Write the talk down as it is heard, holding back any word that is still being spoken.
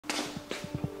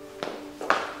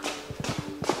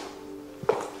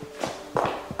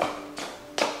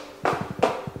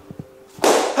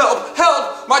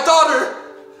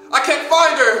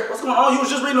going on? You was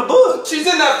just reading a book. She's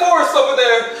in that forest over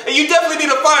there, and you definitely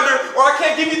need to find her, or I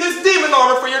can't give you this demon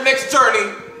armor for your next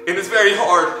journey. And it's very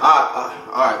hard.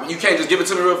 Alright, you can't just give it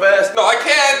to me real fast? No, I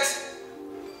can't.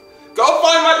 Go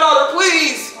find my daughter,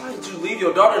 please. Why did you leave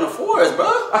your daughter in the forest, bro?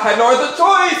 I had no other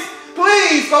choice.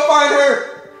 Please, go find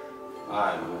her.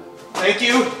 Alright, man. Thank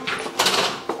you.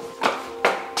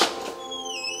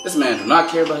 This man do not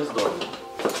care about his daughter.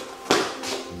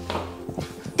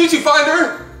 Did you find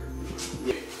her?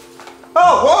 Yeah.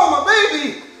 Oh, wow, my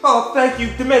baby. Oh, thank you.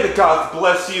 May the gods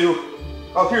bless you.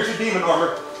 Oh, here's your demon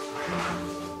armor.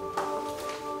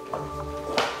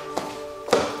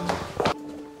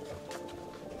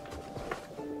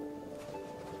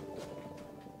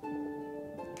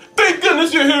 Thank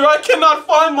goodness you're here. I cannot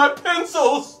find my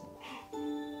pencils.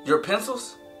 Your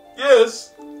pencils?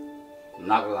 Yes. I'm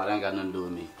not gonna lie, that ain't got nothing to do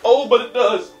with me. Oh, but it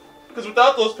does. Because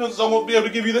without those pencils, I won't be able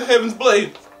to give you the Heaven's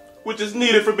Blade, which is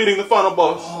needed for beating the final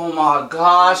boss. Oh my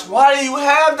gosh, why do you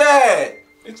have that?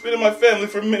 It's been in my family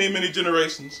for many, many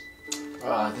generations.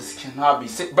 This cannot be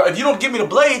sick. Bro, if you don't give me the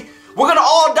blade, we're gonna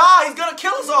all die. He's gonna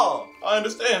kill us all. I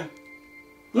understand.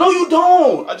 No, you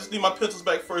don't. I just need my pencils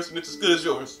back first, and it's as good as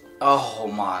yours. Oh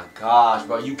my gosh,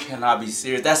 bro, you cannot be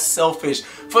serious. That's selfish.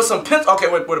 For some pencils. Okay,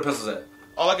 wait, where the pencils at?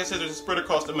 All I can say is there's a spread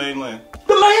across the mainland.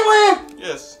 The mainland?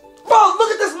 Yes. Bro,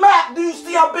 look at this map. Do you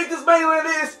see how big this mainland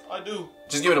is? I do.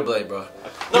 Just give me the blade, bro.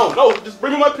 No, just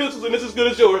bring me my pencils, and it's as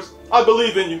good as yours. I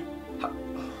believe in you.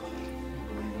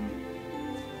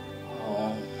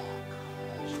 Oh my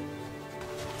gosh.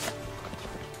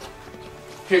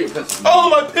 Here are your pencils.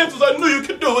 All of my pencils, I knew you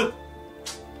could do it.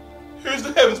 Here's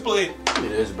the Heaven's Blade.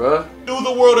 It is, bro. Do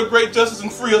the world a great justice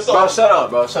and free us all. Bro, shut up,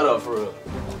 bro. Shut up, for real.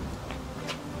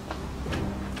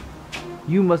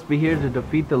 You must be here to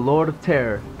defeat the Lord of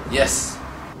Terror. Yes.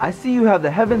 I see you have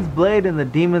the Heaven's Blade and the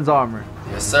Demon's Armor.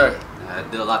 Yes, sir. I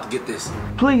did a lot to get this.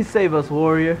 Please save us,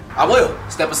 warrior. I will.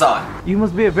 Step aside. You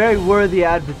must be a very worthy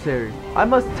adversary. I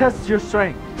must test your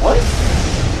strength. What?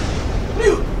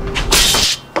 You?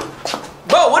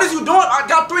 Bro, what is you doing? I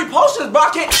got 3 potions, bro. I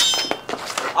can't.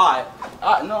 Alright.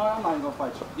 No, I'm not even gonna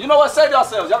fight you. You know what? Save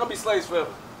yourselves. Y'all gonna be slaves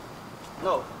forever.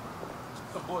 No.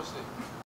 Some bullshit.